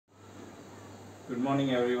Good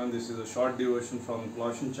morning, everyone. This is a short devotion from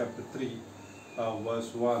Colossians chapter 3,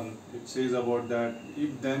 verse 1. It says about that,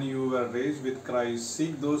 if then you were raised with Christ,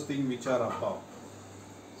 seek those things which are above.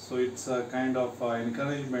 So it's a kind of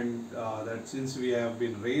encouragement that since we have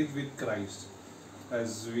been raised with Christ,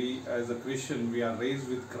 as a Christian, we are raised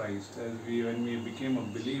with Christ. When we became a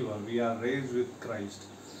believer, we are raised with Christ.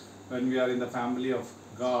 When we are in the family of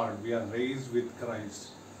God, we are raised with Christ.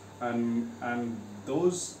 And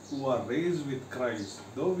those who are raised with Christ,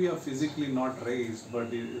 though we are physically not raised,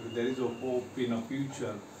 but there is a hope in a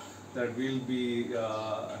future that will be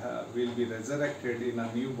resurrected in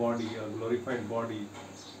a new body, a glorified body,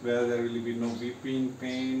 where there will be no weeping,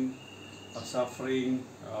 pain, suffering,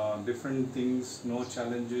 different things, no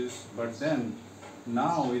challenges. But then,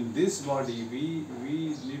 now in this body, we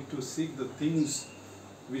need to seek the things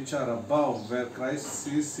which are above, where Christ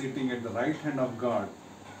is sitting at the right hand of God.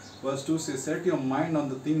 Verse 2 says, set your mind on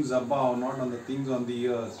the things above, not on the things on the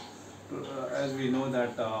earth. As we know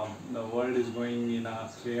that the world is going in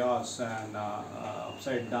a chaos and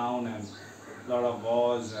upside down, and a lot of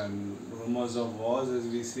wars and rumors of wars, as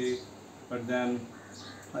we say. But then,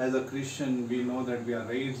 as a Christian, we know that we are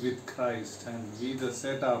raised with Christ, and we just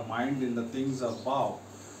set our mind in the things above.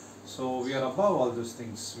 So we are above all those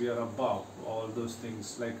things. We are above all those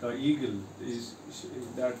things. Like an eagle is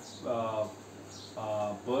that.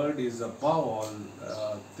 Bird is above all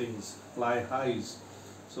things, fly highs.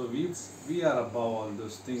 So we are above all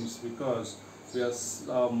those things because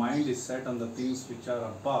our mind is set on the things which are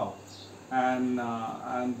above,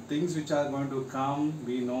 and things which are going to come.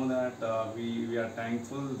 We know that we are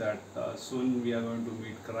thankful that soon we are going to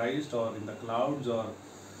meet Christ, or in the clouds, or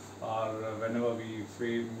whenever we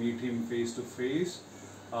meet Him face to face,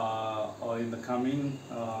 or in the coming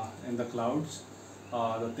in the clouds.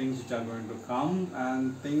 The things which are going to come,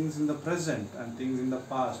 and things in the present, and things in the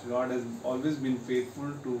past. God has always been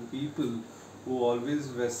faithful to people who always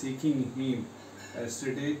were seeking Him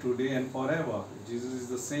yesterday, today, and forever. Jesus is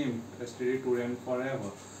the same yesterday, today, and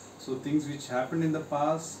forever. So things which happened in the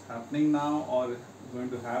past, happening now, or going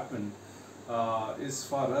to happen, is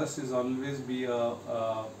for us is always be a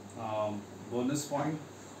bonus point,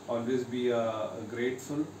 always be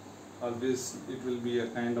grateful. Always it will be a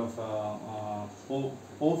kind of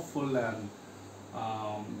hopeful and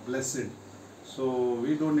blessed. So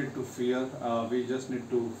we don't need to fear. We just need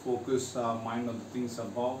to focus our mind on the things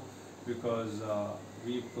above, because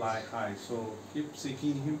we fly high. So keep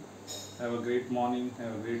seeking Him. Have a great morning.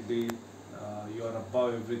 Have a great day. You are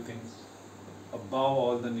above everything, above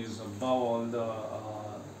all the news, above all the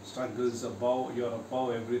struggles, above. You are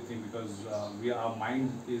above everything, because our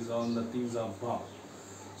mind is on the things above.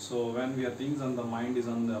 So when we are things on the mind is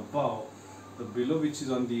on the above, the below which is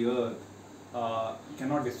on the earth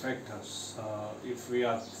cannot affect us if we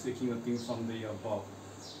are seeking the things from the above.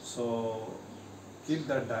 So keep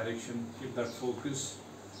that direction, keep that focus,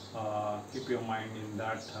 keep your mind in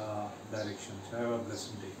that direction. So have a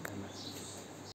blessed day. Amen.